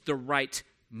used the right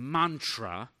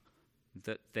mantra,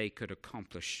 that they could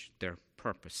accomplish their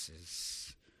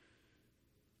purposes.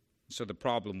 So the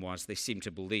problem was they seemed to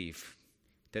believe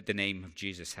that the name of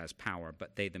Jesus has power,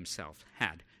 but they themselves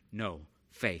had no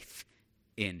faith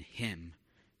in him,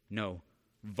 no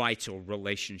vital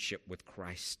relationship with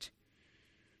Christ.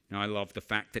 Now, I love the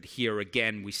fact that here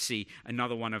again we see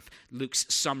another one of Luke's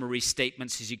summary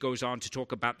statements as he goes on to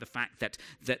talk about the fact that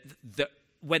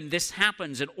when this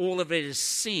happens and all of it is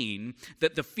seen,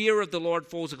 that the fear of the Lord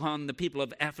falls upon the people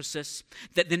of Ephesus,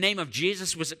 that the name of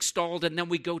Jesus was extolled, and then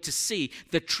we go to see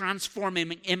the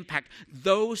transforming impact.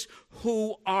 Those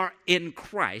who are in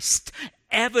Christ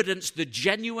evidence the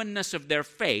genuineness of their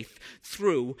faith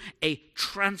through a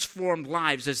transformed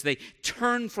lives as they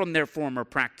turn from their former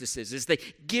practices, as they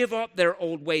give up their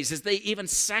old ways, as they even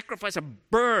sacrifice and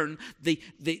burn the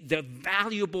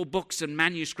valuable books and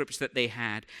manuscripts that they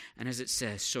had. And as it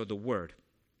says, so the word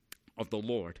of the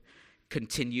Lord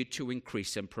continued to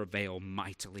increase and prevail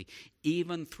mightily,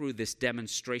 even through this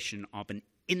demonstration of an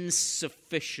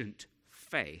insufficient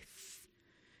faith.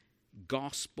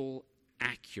 Gospel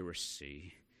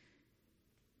accuracy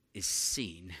is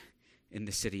seen in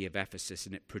the city of Ephesus,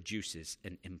 and it produces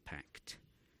an impact.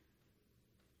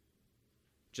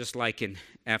 Just like in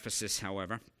Ephesus,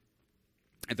 however,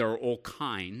 there are all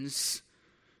kinds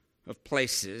of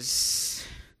places,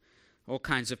 all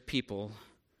kinds of people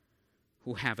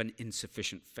who have an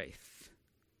insufficient faith.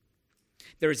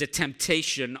 There is a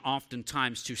temptation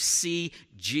oftentimes to see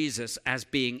Jesus as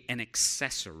being an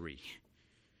accessory,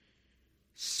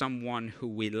 someone who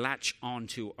we latch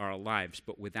onto our lives,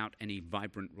 but without any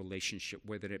vibrant relationship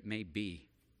with it. It may be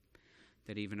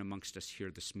that even amongst us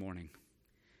here this morning,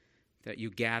 that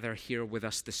you gather here with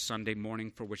us this Sunday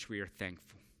morning, for which we are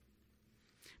thankful.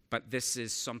 But this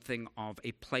is something of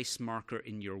a place marker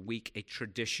in your week, a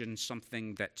tradition,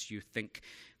 something that you think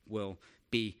will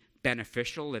be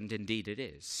beneficial, and indeed it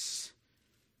is.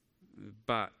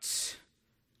 But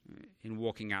in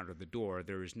walking out of the door,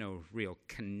 there is no real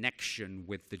connection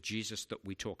with the Jesus that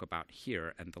we talk about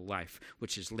here and the life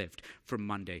which is lived from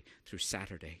Monday through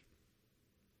Saturday.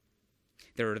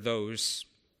 There are those,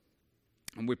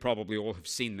 and we probably all have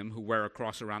seen them, who wear a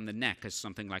cross around the neck as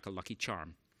something like a lucky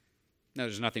charm. Now,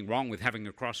 there's nothing wrong with having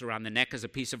a cross around the neck as a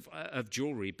piece of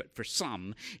jewelry, but for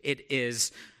some, it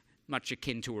is much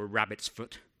akin to a rabbit's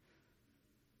foot.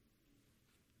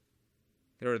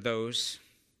 There are those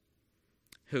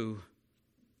who,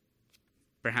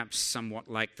 perhaps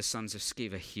somewhat like the sons of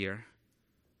Sceva here,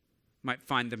 might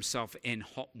find themselves in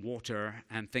hot water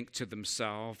and think to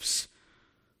themselves,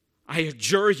 I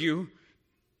adjure you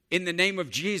in the name of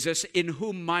Jesus, in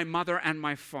whom my mother and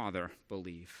my father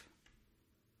believe.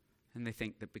 And they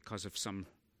think that because of some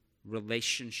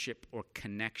relationship or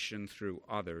connection through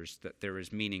others, that there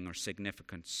is meaning or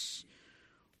significance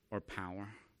or power.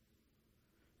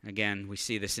 Again, we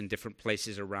see this in different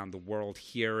places around the world.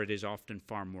 Here it is often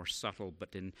far more subtle,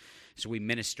 but as we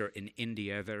minister in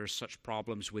India, there are such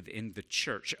problems within the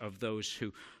church of those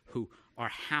who are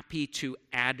happy to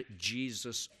add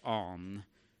Jesus on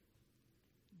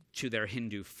to their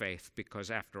Hindu faith,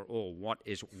 because after all, what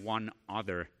is one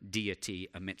other deity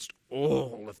amidst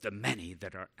all of the many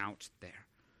that are out there?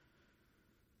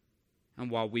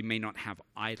 And while we may not have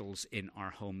idols in our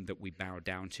home that we bow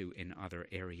down to in other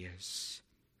areas,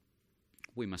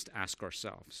 we must ask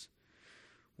ourselves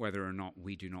whether or not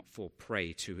we do not fall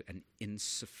prey to an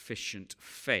insufficient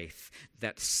faith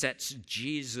that sets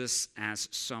Jesus as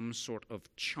some sort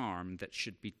of charm that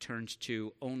should be turned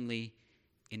to only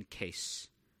in case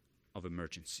of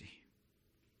emergency.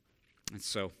 And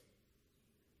so,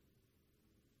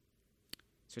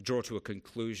 to draw to a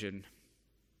conclusion,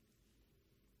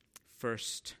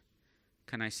 first,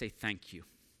 can I say thank you?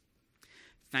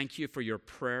 Thank you for your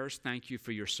prayers. Thank you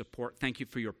for your support. Thank you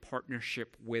for your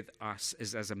partnership with us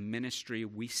as a ministry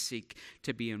we seek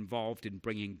to be involved in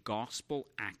bringing gospel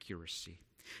accuracy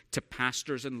to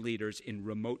pastors and leaders in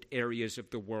remote areas of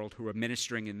the world who are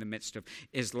ministering in the midst of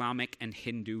Islamic and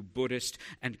Hindu, Buddhist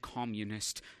and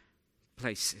communist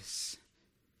places,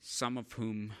 some of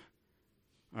whom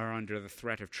are under the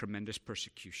threat of tremendous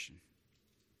persecution.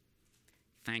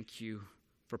 Thank you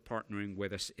for partnering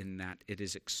with us in that. It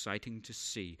is exciting to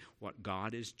see what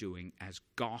God is doing as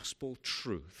gospel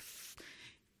truth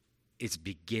is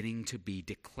beginning to be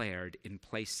declared in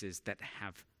places that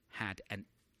have had an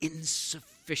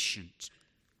insufficient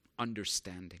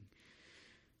understanding,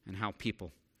 and how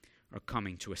people are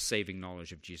coming to a saving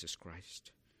knowledge of Jesus Christ.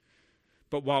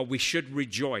 But while we should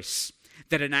rejoice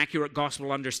that an accurate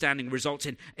gospel understanding results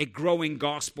in a growing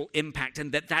gospel impact,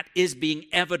 and that is being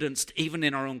evidenced even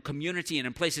in our own community and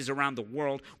in places around the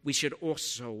world, we should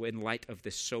also, in light of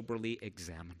this, soberly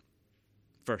examine.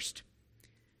 First,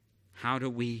 how do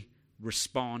we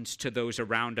respond to those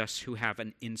around us who have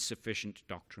an insufficient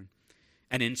doctrine,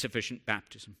 an insufficient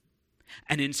baptism,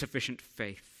 an insufficient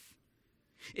faith?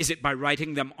 Is it by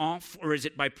writing them off, or is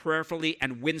it by prayerfully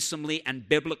and winsomely and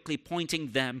biblically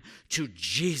pointing them to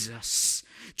Jesus,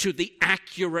 to the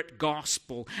accurate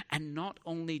gospel, and not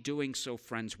only doing so,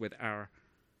 friends, with our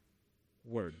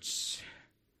words,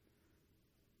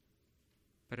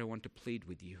 but I want to plead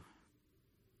with you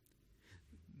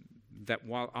that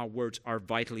while our words are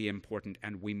vitally important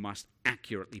and we must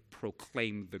accurately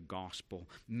proclaim the gospel,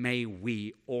 may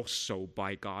we also,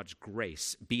 by God's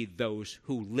grace, be those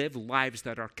who live lives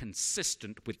that are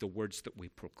consistent with the words that we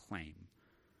proclaim.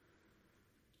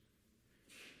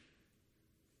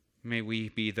 May we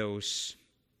be those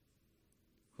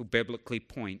who biblically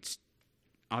point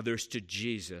others to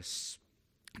Jesus,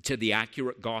 to the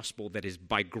accurate gospel that is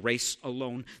by grace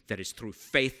alone, that is through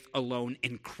faith alone,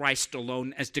 in Christ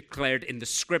alone, as declared in the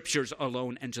Scriptures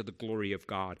alone, and to the glory of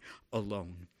God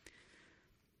alone.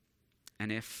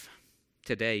 And if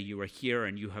today you are here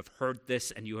and you have heard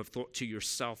this and you have thought to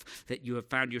yourself that you have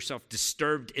found yourself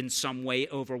disturbed in some way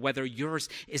over whether yours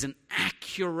is an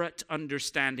accurate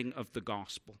understanding of the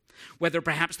gospel, whether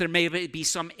perhaps there may be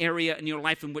some area in your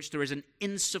life in which there is an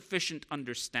insufficient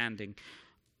understanding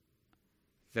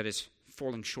that is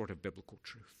falling short of biblical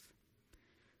truth,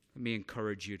 let me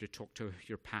encourage you to talk to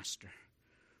your pastor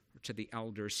or to the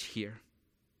elders here.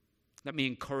 Let me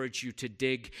encourage you to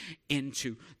dig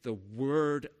into the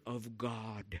Word of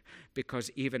God, because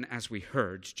even as we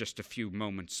heard just a few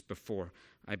moments before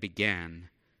I began,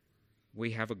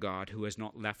 we have a God who has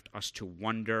not left us to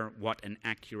wonder what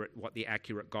the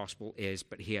accurate gospel is,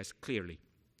 but He has clearly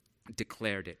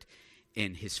declared it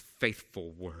in His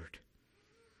faithful Word.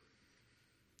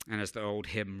 And as the old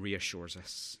hymn reassures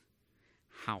us,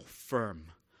 how firm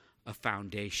a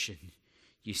foundation,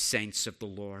 ye saints of the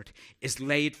Lord, is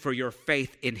laid for your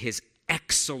faith in His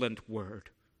excellent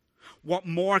word. What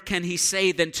more can He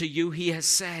say than to you He has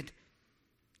said,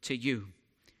 to you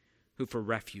who for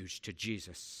refuge to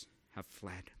Jesus have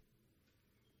fled?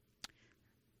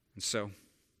 And so,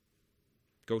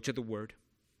 go to the Word.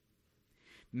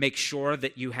 Make sure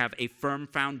that you have a firm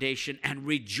foundation and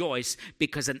rejoice,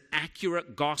 because an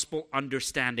accurate gospel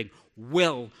understanding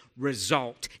will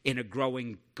result in a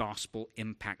growing gospel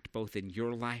impact both in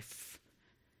your life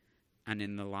and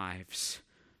in the lives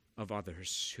of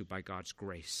others who by God's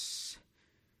grace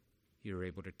you're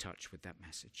able to touch with that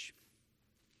message.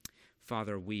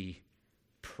 Father, we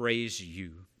praise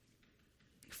you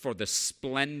for the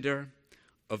splendor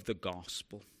of the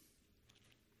gospel.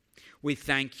 We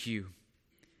thank you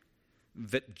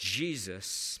that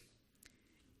Jesus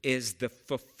is the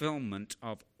fulfillment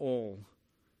of all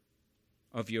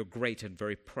of your great and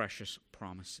very precious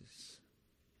promises.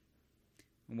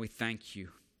 And we thank you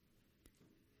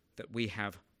that we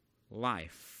have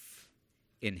life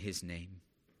in His name.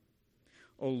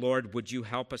 Oh Lord, would you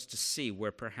help us to see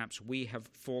where perhaps we have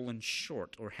fallen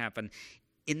short or have an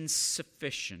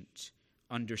insufficient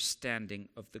understanding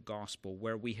of the gospel,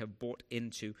 where we have bought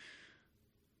into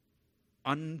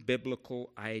unbiblical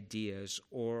ideas,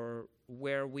 or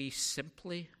where we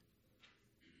simply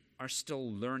are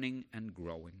still learning and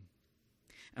growing.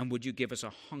 And would you give us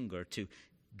a hunger to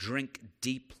drink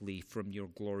deeply from your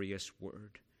glorious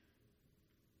word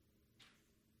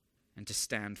and to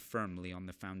stand firmly on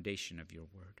the foundation of your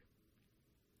word.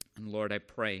 And Lord, I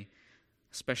pray,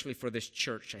 especially for this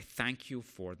church, I thank you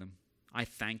for them. I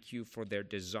thank you for their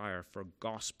desire for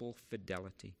gospel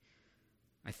fidelity.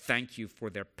 I thank you for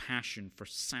their passion for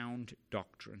sound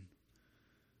doctrine.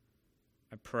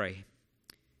 I pray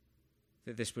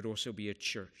that this would also be a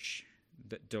church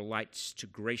that delights to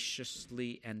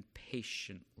graciously and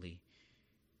patiently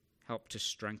help to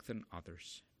strengthen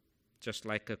others, just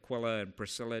like Aquila and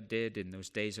Priscilla did in those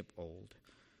days of old,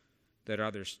 that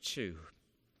others too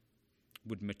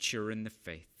would mature in the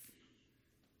faith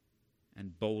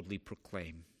and boldly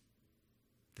proclaim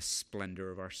the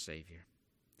splendor of our Savior.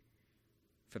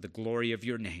 For the glory of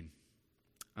your name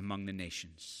among the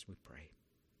nations, we pray.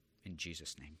 In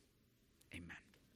Jesus' name, amen.